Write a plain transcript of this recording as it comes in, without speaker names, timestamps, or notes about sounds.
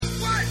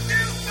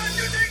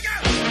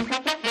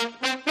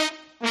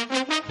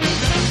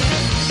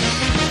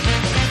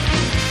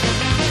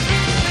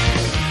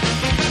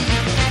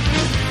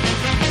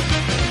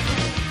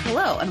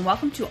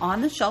welcome to On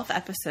the Shelf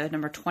episode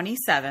number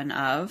 27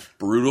 of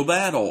Brutal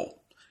Battle.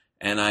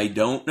 And I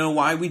don't know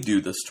why we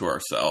do this to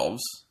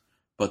ourselves,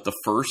 but the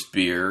first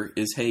beer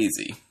is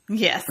hazy.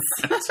 Yes.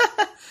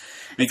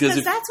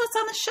 Because that's what's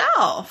on the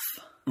shelf.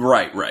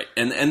 Right.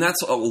 And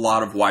that's a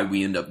lot of why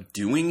we end up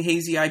doing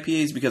hazy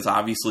IPAs, because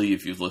obviously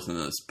if you've listened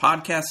to this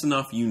podcast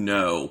enough, you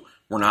know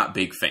we're not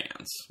big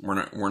fans.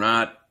 We're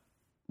not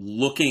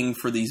looking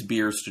for these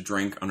beers to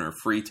drink on our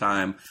free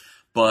time.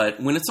 But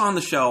when it's on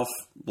the shelf,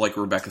 like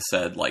Rebecca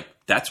said, like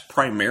that's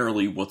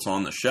primarily what's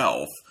on the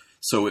shelf.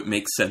 So it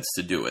makes sense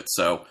to do it.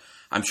 So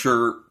I'm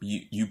sure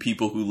you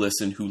people who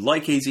listen who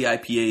like hazy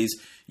IPAs,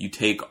 you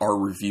take our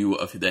review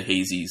of the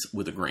hazies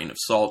with a grain of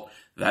salt.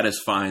 That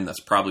is fine. That's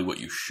probably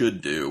what you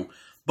should do.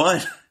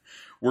 But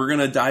we're going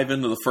to dive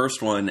into the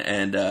first one.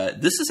 And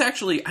this is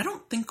actually, I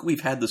don't think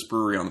we've had this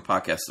brewery on the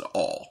podcast at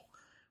all.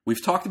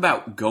 We've talked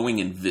about going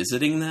and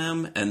visiting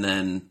them and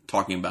then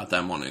talking about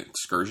them on an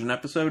excursion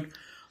episode.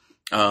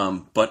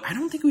 But I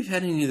don't think we've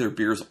had any of their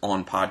beers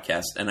on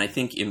podcast. And I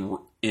think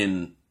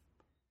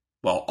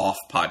off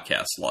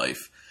podcast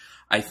life,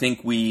 I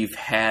think we've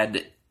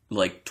had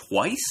like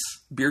twice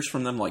beers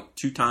from them, like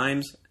 2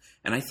 times.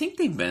 And I think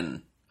they've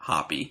been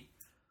hoppy.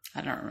 I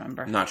don't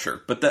remember. Not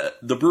sure. But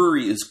the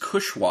brewery is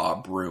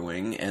Kushwa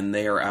Brewing, and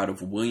they are out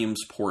of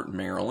Williamsport,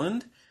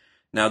 Maryland.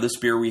 Now, this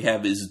beer we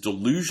have is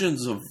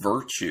Delusions of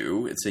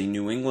Virtue. It's a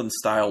New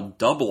England-style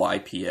double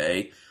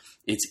IPA.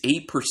 It's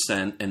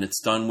 8%, and it's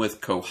done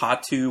with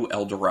Kohatu,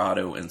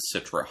 Eldorado, and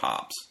Citra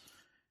hops.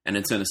 And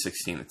it's in a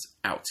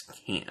 16-ounce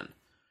can.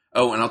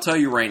 Oh, and I'll tell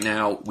you right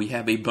now, we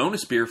have a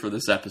bonus beer for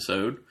this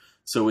episode.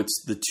 So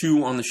it's the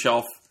 2 on the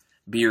shelf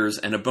beers,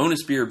 and a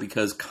bonus beer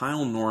because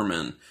Kyle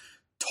Norman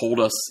told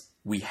us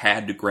we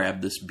had to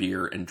grab this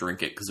beer and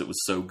drink it because it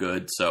was so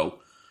good. So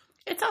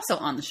it's also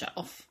on the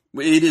shelf.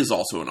 It is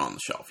also an on the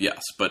shelf,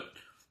 yes. But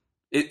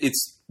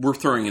we're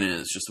throwing it in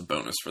as just a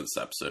bonus for this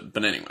episode.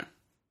 But anyway.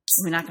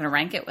 We're not going to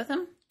rank it with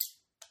them?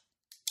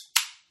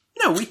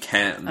 No, we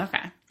can.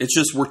 Okay. It's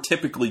just we're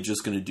typically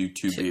just going to do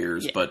 2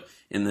 beers. Yeah. But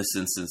in this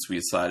instance, we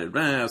decided,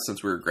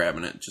 since we were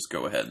grabbing it, just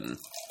go ahead and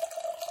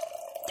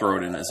throw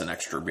it in as an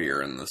extra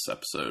beer in this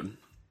episode.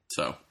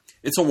 So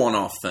it's a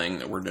one-off thing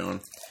that we're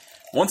doing.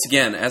 Once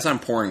again, as I'm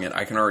pouring it,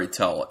 I can already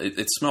tell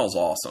it smells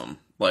awesome.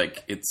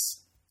 Like it's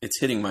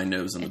hitting my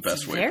nose in the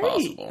best way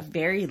possible.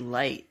 Very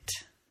light.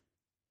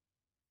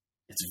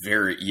 It's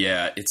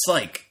it's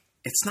like,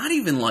 it's not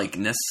even like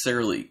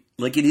necessarily,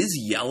 like it is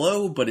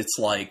yellow, but it's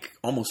like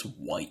almost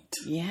white.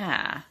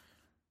 Yeah.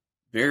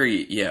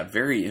 Very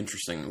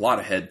interesting. A lot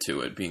of head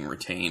to it being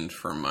retained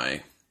from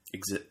my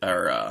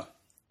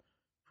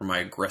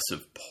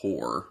aggressive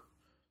pour.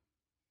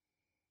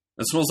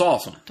 It smells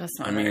awesome. It does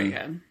smell very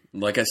good.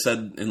 Like I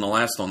said in the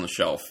last on the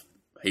shelf,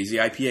 hazy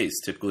IPAs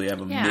typically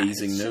have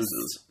amazing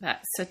noses.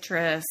 That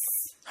citrus.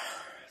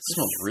 It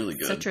smells really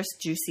good. Citrus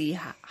juicy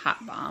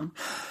hot bomb.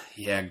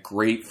 Yeah,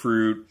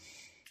 grapefruit,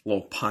 a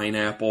little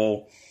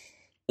pineapple,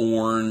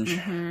 orange.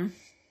 Mm-hmm.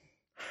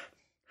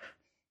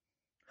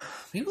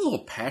 Maybe a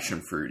little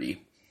passion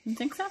fruity. You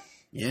think so?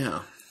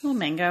 Yeah. A little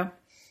mango.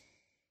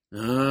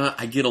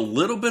 I get a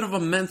little bit of a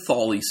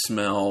menthol-y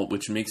smell,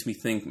 which makes me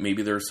think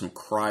maybe there's some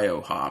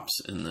cryo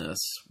hops in this,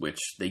 which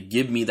they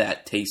give me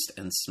that taste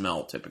and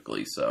smell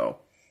typically, so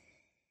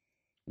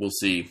we'll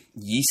see.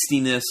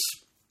 Yeastiness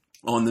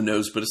on the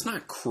nose, but it's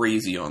not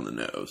crazy on the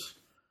nose,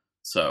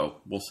 so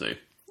we'll see.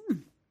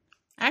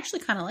 I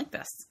actually kind of like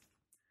this.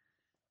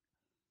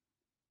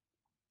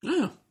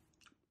 Yeah,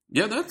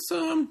 that's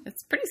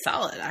it's pretty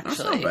solid, actually.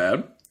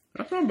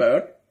 That's not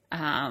bad.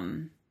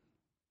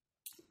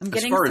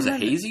 As far as a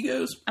hazy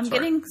goes, I'm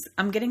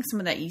getting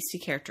some of that yeasty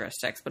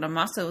characteristics, but I'm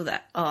also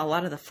that a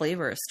lot of the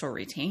flavor is still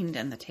retained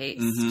in the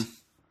taste. Mm-hmm.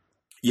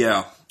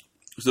 Yeah.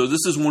 So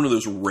this is one of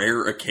those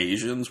rare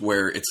occasions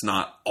where it's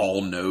not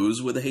all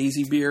nose with a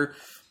hazy beer.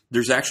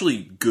 There's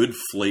actually good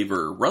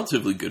flavor,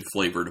 relatively good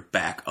flavor to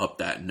back up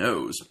that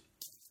nose.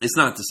 It's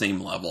not at the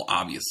same level,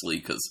 obviously,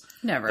 because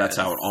that's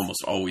how it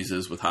almost always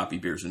is with hoppy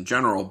beers in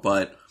general.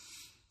 But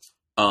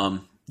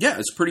yeah,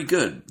 it's pretty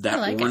good. That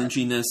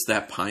oranginess,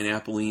 that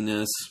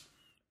pineapple-iness.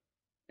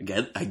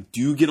 Again, I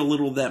do get a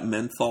little of that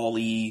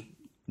menthol-y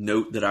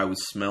note that I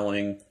was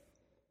smelling.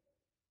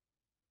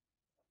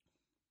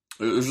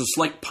 There's a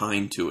slight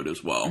pine to it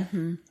as well.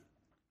 Mm-hmm.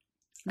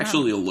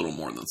 Actually, a little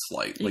more than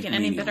slight. Do you get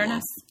any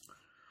bitterness?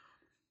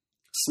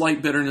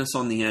 Slight bitterness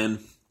on the end.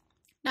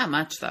 Not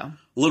much, though.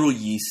 A little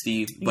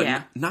yeasty,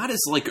 but not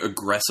as like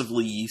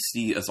aggressively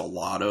yeasty as a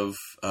lot of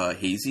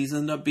hazies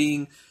end up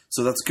being.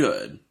 So that's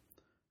good.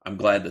 I'm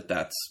glad that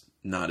that's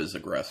not as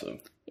aggressive.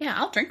 Yeah,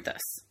 I'll drink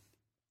this.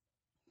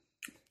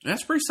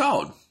 That's pretty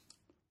solid.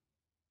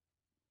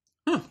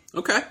 Huh,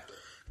 okay.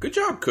 Good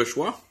job,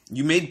 Kushwa.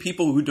 You made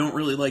people who don't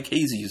really like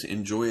hazies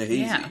enjoy a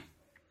hazy. Yeah.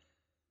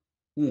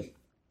 Ooh.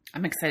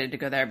 I'm excited to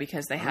go there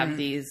because they have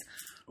these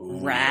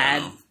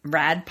rad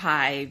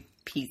pie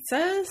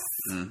pizzas.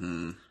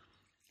 Mm-hmm.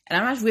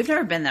 And we've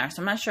never been there,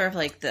 so I'm not sure if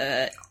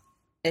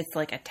it's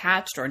like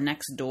attached or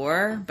next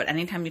door. But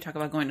anytime you talk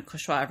about going to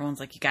Kushwa, everyone's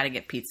like, you got to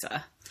get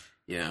pizza.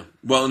 Yeah.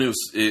 Well, and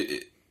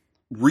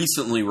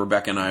recently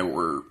Rebecca and I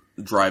were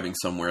driving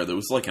somewhere that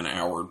was like an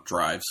hour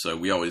drive, so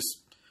we always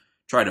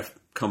try to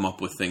come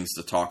up with things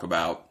to talk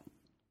about.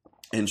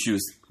 And she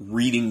was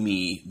reading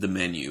me the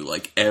menu,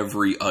 like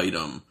every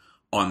item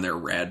on their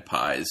Rad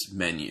Pies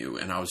menu,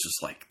 and I was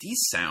just like, these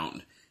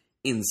sound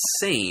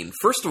insane.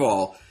 First of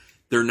all,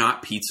 they're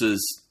not pizzas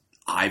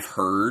I've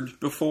heard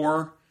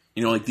before.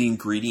 You know, like the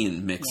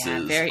ingredient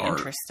mixes very are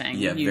interesting.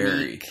 Yeah, unique.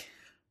 very.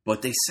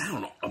 But they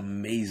sound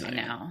amazing.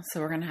 I know. So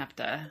we're going to have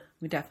to,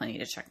 we definitely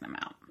need to check them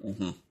out.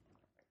 Mm-hmm.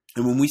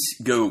 And when we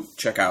go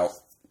check out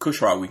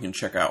Kushwa, we can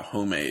check out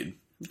Homemade.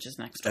 Which is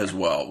next door. As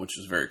well, which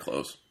is very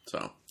close.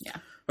 So yeah.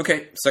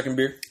 Okay, second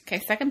beer. Okay,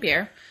 second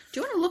beer.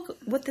 Do you want to look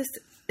what this,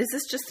 is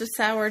this just a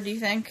sour, do you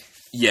think?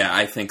 Yeah,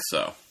 I think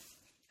so.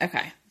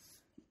 Okay.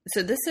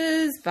 So this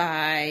is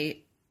by...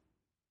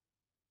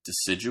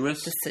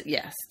 Deciduous?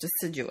 Yes,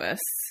 Deciduous.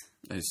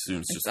 I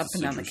assume it's just up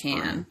and down the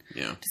can.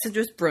 Yeah.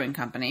 Deciduous Brewing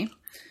Company.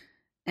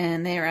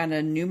 And they are at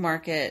a New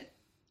Market.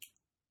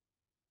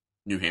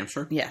 New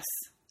Hampshire? Yes.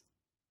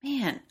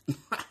 Man,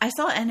 I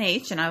saw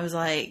NH and I was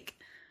like,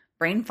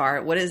 brain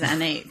fart, what is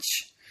NH?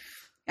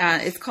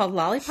 It's called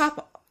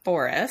Lollipop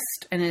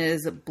Forest, and it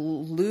is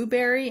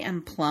blueberry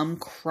and plum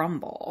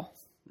crumble.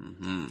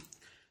 Mm-hmm.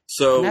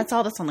 So and that's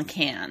all that's on the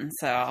can.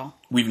 So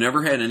we've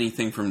never had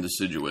anything from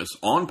Deciduous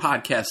on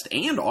podcast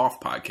and off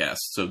podcast.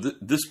 So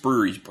this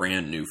brewery's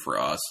brand new for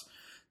us.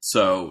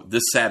 So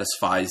this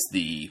satisfies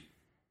the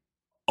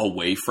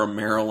away from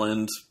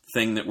Maryland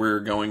thing that we're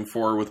going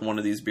for with one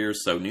of these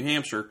beers. So New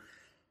Hampshire,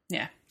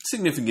 yeah,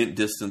 significant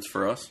distance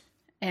for us.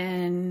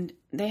 And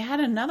they had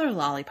another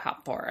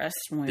Lollipop Forest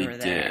when we were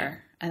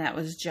there, and that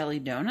was Jelly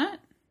Donut.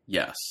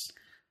 Yes.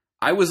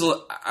 I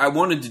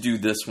wanted to do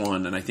this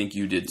one, and I think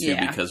you did too,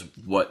 because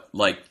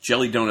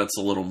Jelly Donut's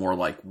a little more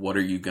like, what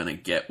are you going to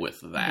get with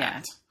that?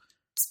 Yeah.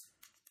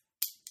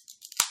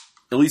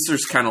 At least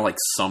there's kind of like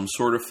some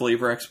sort of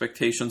flavor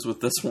expectations with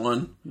this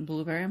one.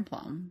 Blueberry and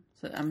plum.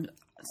 So I'm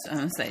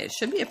going to say it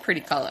should be a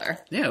pretty color.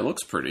 Yeah, it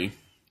looks pretty.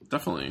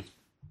 Definitely.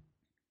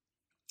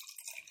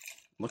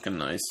 Looking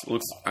nice.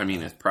 It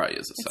probably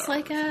is a sour. It's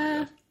like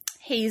a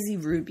hazy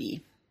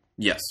ruby.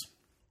 Yes,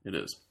 it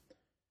is.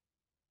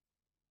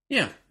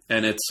 Yeah.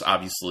 And it's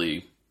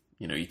obviously,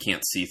 you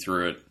can't see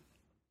through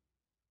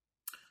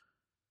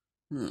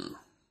it.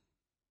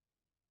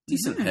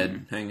 Decent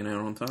head hanging out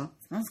on top.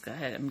 Smells good.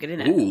 I'm getting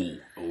it. Ooh.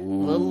 A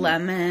little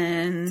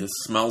lemon. This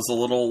smells a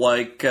little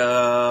like...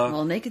 a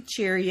little Naked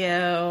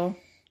Cheerio.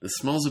 This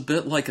smells a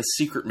bit like a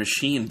Secret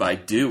Machine by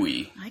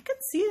Dewey. I could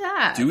see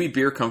that. Dewey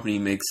Beer Company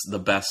makes the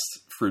best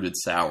fruited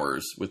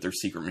sours with their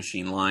Secret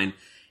Machine line.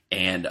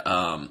 And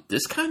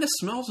this kind of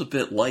smells a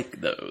bit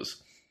like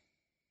those.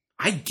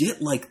 I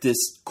get like this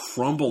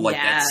crumble, like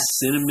that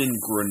cinnamon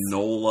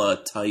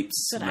granola type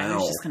smell. That's what I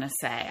was just going to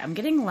say. I'm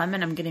getting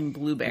lemon. I'm getting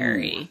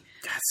blueberry. Ooh,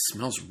 that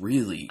smells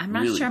really, I'm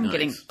not really sure I'm nice.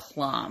 getting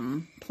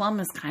plum.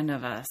 Plum is kind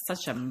of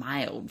such a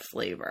mild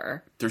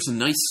flavor. There's a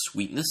nice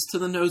sweetness to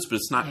the nose, but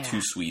it's not too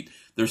sweet.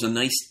 There's a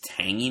nice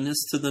tanginess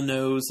to the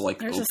nose. Like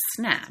there's a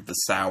snap. The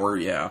sour,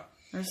 yeah.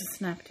 There's a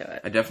snap to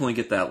it. I definitely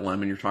get that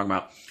lemon you're talking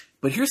about.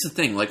 But here's the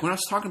thing. Like when I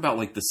was talking about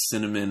like the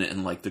cinnamon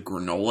and like the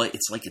granola,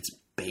 it's like it's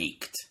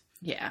baked.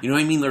 Yeah. You know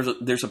what I mean?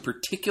 There's a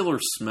particular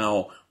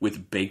smell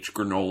with baked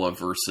granola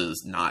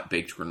versus not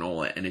baked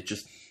granola, and it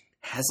just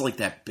has like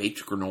that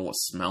baked granola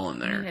smell in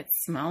there. It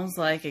smells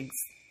like,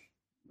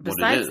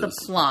 besides the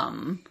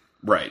plum,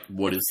 right?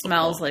 It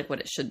smells like what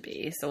it should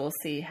be. So we'll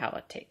see how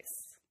it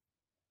tastes.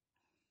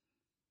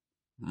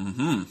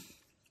 Mm-hmm.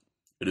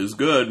 It is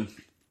good.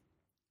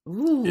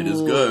 Ooh. It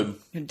is good.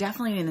 You're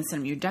definitely getting the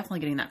cinnamon. You're definitely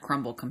getting that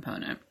crumble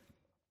component.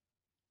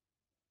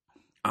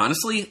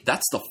 Honestly,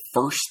 that's the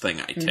first thing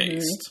I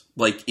taste.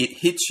 Like, it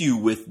hits you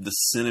with the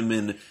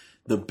cinnamon,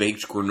 the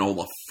baked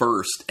granola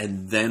first,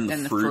 and then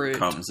the fruit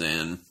comes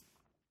in.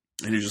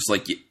 And you're just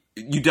like,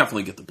 you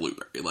definitely get the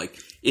blueberry. Like,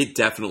 it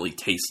definitely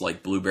tastes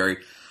like blueberry.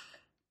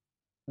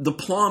 The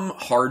plum,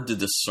 hard to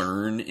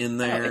discern in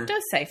there. Oh, it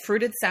does say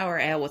fruited sour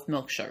ale with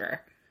milk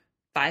sugar.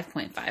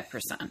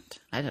 5.5%.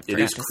 It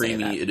is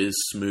creamy. It is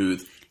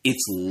smooth.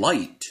 It's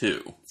light,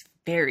 too. It's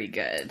very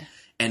good.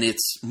 And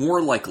it's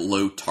more like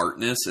low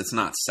tartness. It's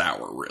not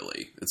sour,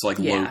 really. It's like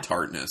low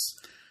tartness.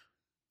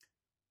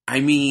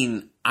 I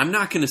mean, I'm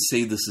not going to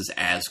say this is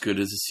as good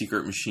as a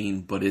Secret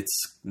Machine, but it's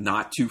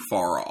not too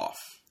far off.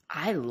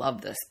 I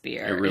love this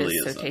beer. It really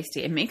is so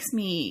tasty. It makes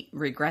me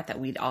regret that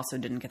we also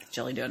didn't get the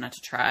Jelly Donut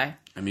to try.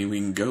 I mean, we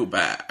can go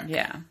back.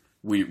 Yeah.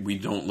 We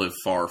don't live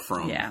far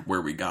from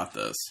where we got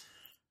this.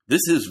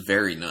 This is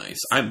very nice.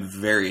 I'm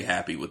very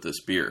happy with this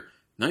beer.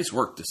 Nice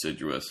work,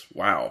 Deciduous.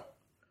 Wow.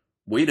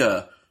 Way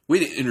to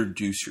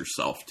introduce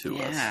yourself to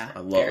us. I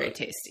love it. Very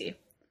tasty.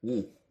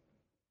 Ooh.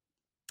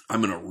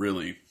 I'm going to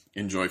really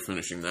enjoy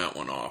finishing that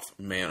one off.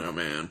 Man, oh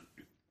man.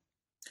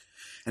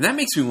 And that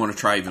makes me want to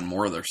try even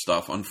more of their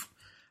stuff.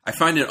 I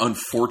find it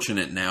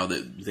unfortunate now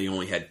that they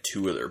only had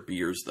 2 of their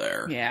beers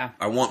there. Yeah.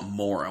 I want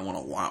more. I want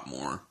a lot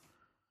more.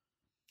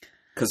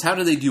 Because how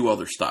do they do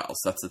other styles?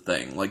 That's the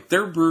thing. Like,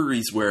 there are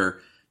breweries where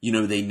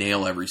they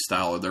nail every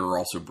style. There are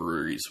also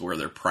breweries where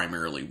they're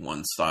primarily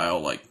one style,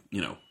 like,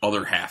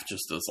 other half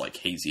just does like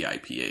hazy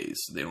IPAs.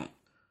 They don't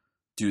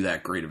do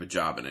that great of a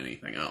job at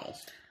anything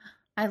else.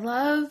 I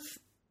love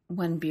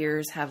when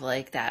beers have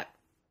like that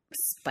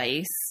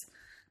spice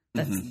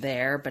that's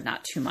there, but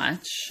not too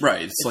much.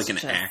 Right. It's like an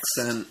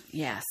accent.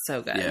 Yeah,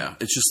 so good. Yeah.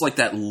 It's just like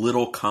that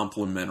little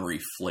complementary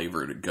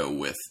flavor to go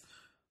with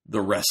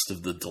the rest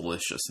of the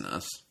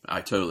deliciousness.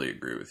 I totally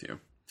agree with you.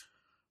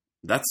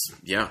 That's,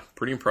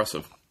 pretty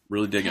impressive.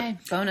 Really dig it.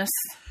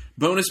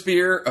 Bonus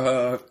beer.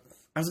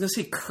 I was going to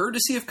say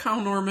courtesy of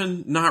Kyle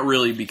Norman. Not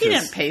really, because he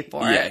didn't pay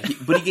for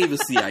it. But he gave us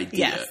the idea.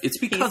 Yes, it's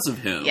because of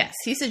him. Yes,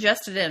 he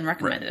suggested it and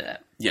recommended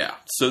it. Yeah.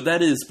 So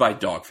that is by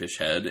Dogfish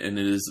Head, and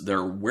it is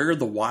their Where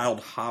the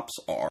Wild Hops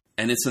Are.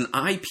 And it's an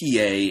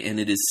IPA, and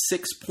it is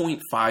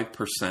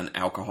 6.5%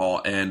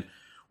 alcohol. And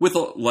with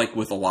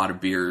a lot of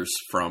beers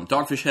from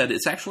Dogfish Head,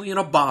 it's actually in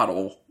a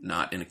bottle,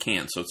 not in a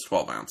can, so it's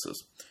 12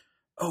 ounces.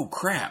 Oh,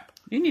 crap.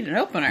 You need an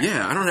opener.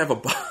 Yeah, I don't have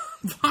a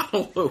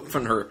bottle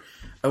opener.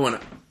 I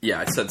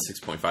said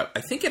 6.5.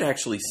 I think it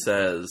actually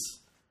says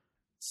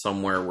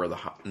somewhere where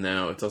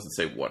no, it doesn't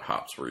say what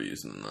hops we're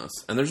using in this.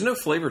 And there's no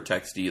flavor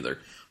text either.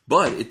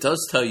 But it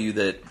does tell you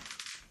that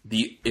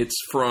it's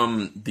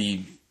from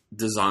the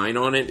design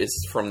on it.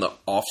 It's from the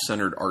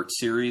Off-Centered Art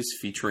series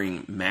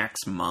featuring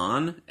Max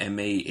Mahn,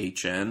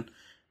 Mahn,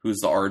 who's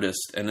the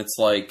artist. And it's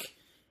like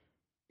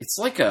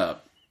a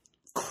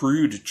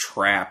crude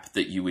trap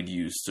that you would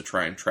use to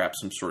try and trap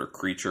some sort of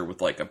creature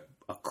with like a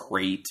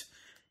crate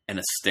and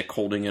a stick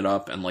holding it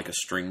up and like a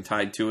string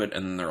tied to it,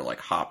 and then there are like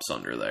hops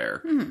under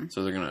there.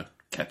 So they're going to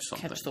catch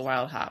something. Catch the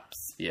wild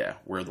hops. Yeah,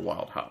 where the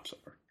wild hops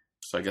are.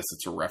 So I guess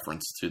it's a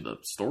reference to the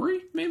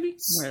story, maybe?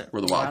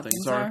 Where the wild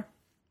things are?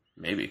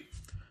 Maybe.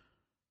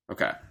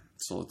 Okay,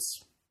 so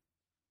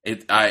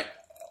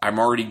I'm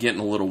already getting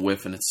a little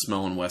whiff and it's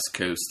smelling West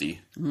Coasty.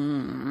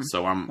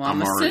 So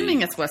I'm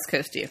assuming it's West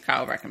Coasty if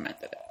Kyle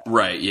recommended it.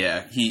 Right,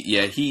 yeah.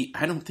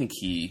 I don't think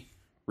he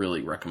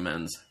really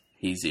recommends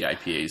hazy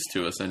IPAs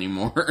to us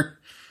anymore.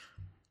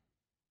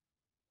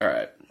 All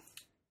right.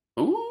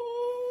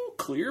 Ooh,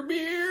 clear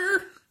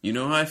beer. You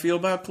know how I feel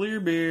about clear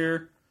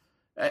beer.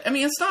 I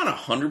mean, it's not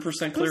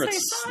 100% clear.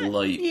 It's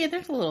slight. Yeah,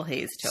 there's a little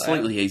haze to it.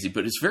 Slightly hazy,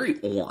 but it's very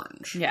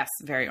orange. Yes,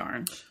 very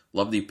orange.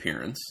 Love the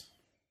appearance.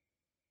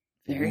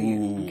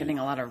 I'm getting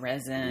a lot of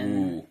resin.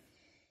 Ooh.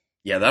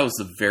 Yeah, that was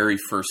the very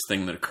first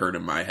thing that occurred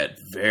in my head.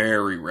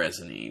 Very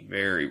resiny.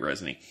 Very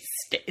resiny.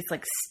 It's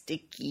like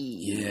sticky.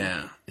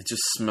 Yeah. It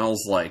just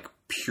smells like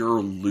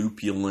pure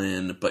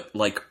lupulin, but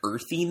like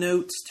earthy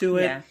notes to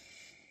it. Yeah.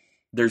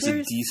 There's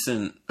a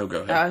decent... Oh,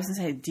 go ahead. I was going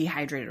to say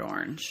dehydrated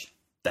orange.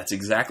 That's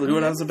exactly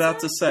what I was about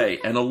to say.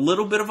 And a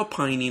little bit of a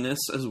pininess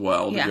as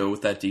well to go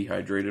with that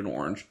dehydrated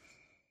orange.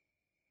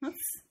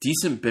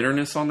 Decent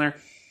bitterness on there.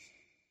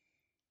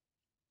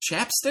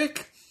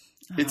 Chapstick?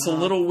 It's a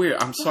little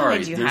weird. I'm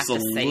sorry. There's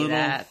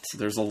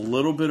a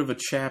little bit of a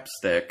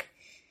chapstick.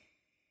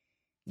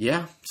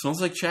 Yeah,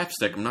 smells like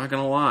chapstick. I'm not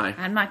going to lie.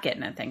 I'm not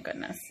getting it, thank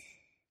goodness.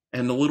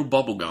 And a little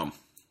bubble gum.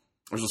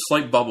 There's a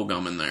slight bubble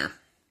gum in there.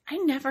 I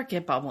never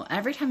get bubble.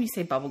 Every time you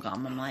say bubble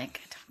gum, I'm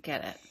like, I don't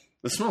get it.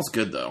 It smells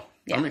good, though.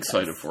 Yeah, I'm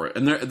excited for it.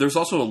 And there's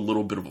also a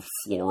little bit of a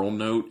floral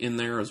note in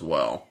there as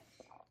well.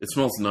 It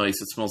smells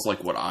nice. It smells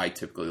like what I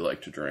typically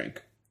like to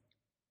drink.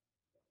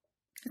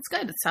 It's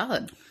good. It's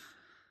solid.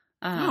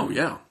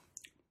 Yeah.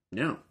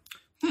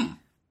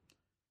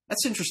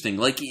 That's interesting.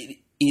 Like,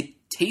 it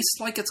tastes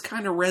like it's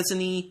kind of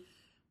resiny,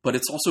 but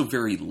it's also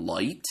very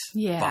light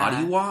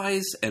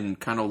body-wise and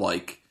kind of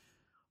like,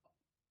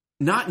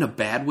 not in a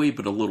bad way,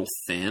 but a little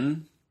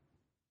thin.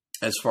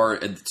 So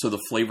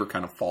the flavor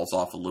kind of falls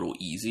off a little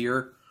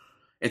easier.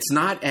 It's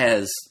not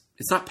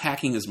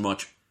packing as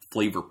much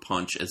flavor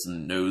punch as the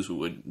nose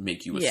would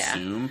make you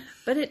assume.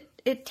 But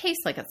it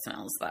tastes like it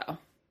smells, though.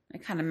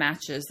 It kind of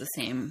matches the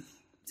same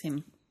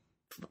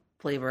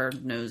flavor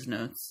nose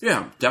notes.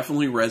 Yeah,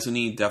 definitely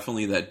resiny,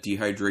 definitely that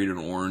dehydrated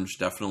orange,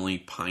 definitely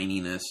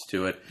pininess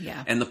to it.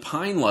 Yeah. And the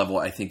pine level,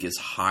 I think, is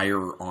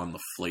higher on the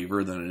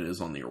flavor than it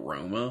is on the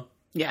aroma.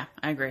 Yeah,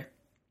 I agree.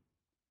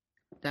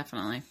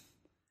 Definitely.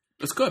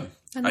 It's good.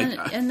 And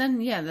then,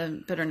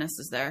 the bitterness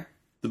is there.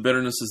 The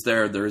bitterness is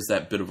there. There is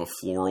that bit of a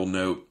floral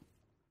note.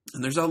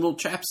 And there's that little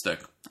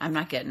chapstick. I'm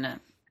not getting it.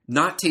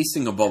 Not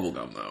tasting a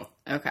bubblegum, though.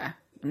 Okay.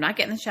 I'm not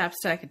getting the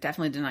chapstick. I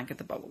definitely did not get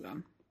the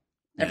bubblegum.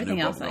 Everything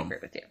else, I agree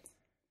with you.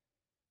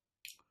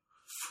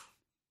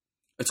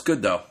 It's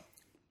good, though.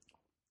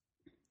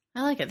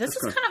 I like it. This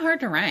is kind of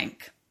hard to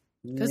rank.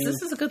 Because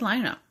this is a good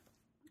lineup.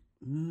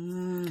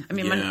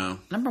 My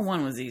number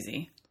one was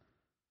easy.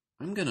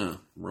 I'm going to,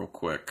 real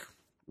quick,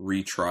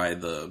 retry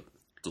the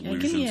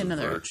Delusions of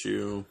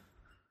Virtue.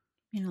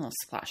 Give me a little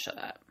splash of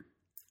that.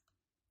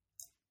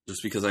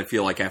 Just because I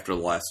feel like after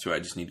the last two, I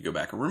just need to go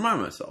back and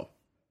remind myself.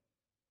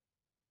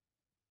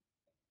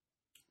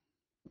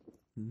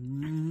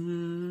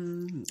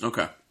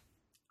 Okay.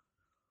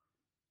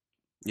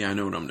 Yeah, I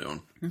know what I'm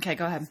doing. Okay,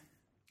 go ahead.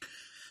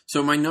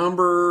 So my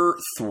number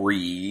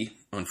 3,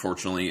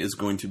 unfortunately, is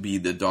going to be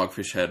the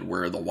Dogfish Head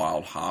Where the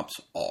Wild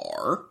Hops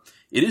Are.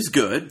 It is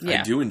good. Yeah.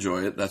 I do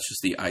enjoy it. That's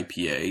just the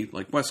IPA,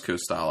 like West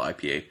Coast style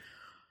IPA.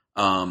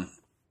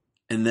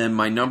 And then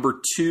my number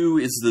 2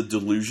 is the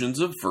Delusions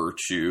of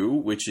Virtue,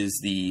 which is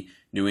the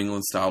New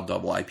England style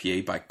double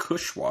IPA by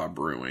Cushwa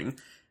Brewing.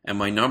 And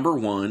my number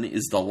 1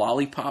 is the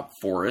Lollipop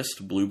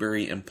Forest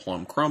Blueberry and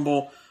Plum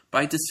Crumble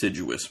by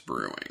Deciduous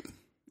Brewing.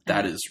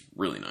 That is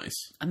really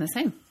nice. I'm the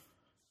same.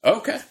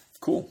 Okay,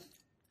 cool.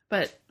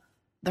 But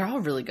they're all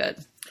really good.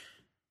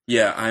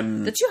 Yeah,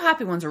 The 2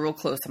 hoppy ones are real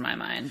close in my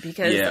mind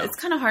because Yeah. it's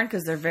kind of hard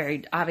because they're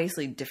very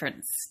obviously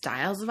different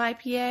styles of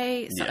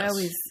IPA. So I Yes.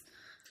 always...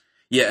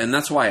 Yeah, and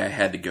that's why I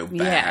had to go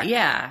back.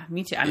 Yeah,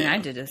 me too. I mean, Yeah. I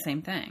did the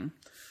same thing.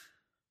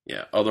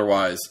 Yeah,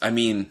 otherwise, I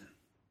mean,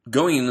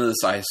 going into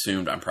this, I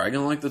assumed I'm probably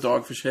going to like the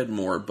Dogfish Head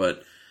more,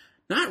 but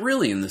not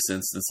really in this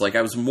instance. Like,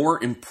 I was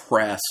more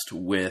impressed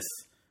with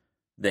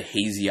the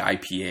hazy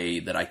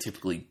IPA that I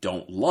typically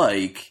don't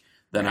like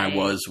than I Right.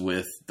 was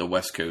with the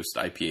West Coast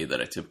IPA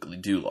that I typically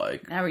do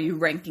like. Now, are you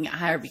ranking it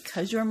higher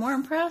because you were more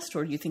impressed,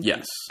 or do you think?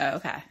 Yes. Oh,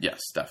 okay. Yes,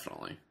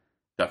 definitely.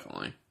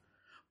 Definitely.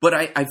 But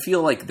I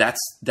feel like that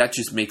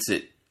just makes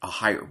it a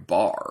higher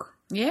bar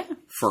Yeah.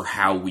 for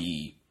how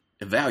we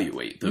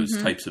evaluate those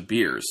Mm-hmm. types of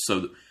beers.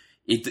 So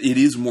it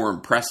is more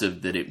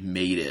impressive that it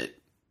made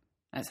it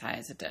As high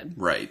as it did.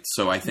 right.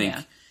 So I think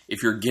Yeah.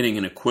 if you're getting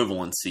an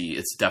equivalency,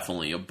 it's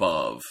definitely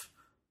above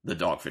the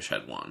Dogfish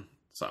Head one.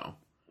 So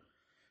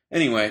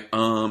anyway,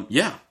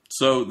 yeah.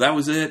 So that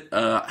was it.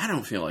 I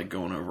don't feel like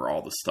going over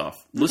all the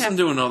stuff. Listen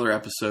to another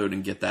episode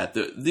and get that.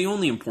 The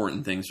only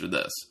important things are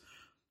this.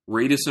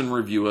 Rate us and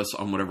review us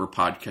on whatever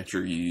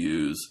podcatcher you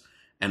use.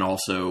 And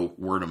also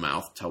word of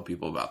mouth, tell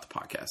people about the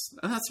podcast.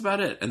 And that's about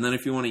it. And then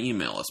if you want to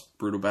email us,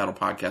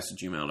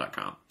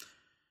 brutalbattlepodcast@gmail.com.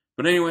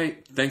 But anyway,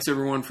 thanks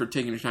everyone for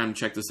taking your time to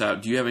check this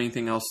out. Do you have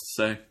anything else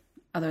to say?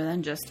 Other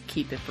than just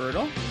keep it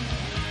brutal.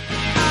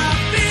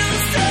 I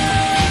feel so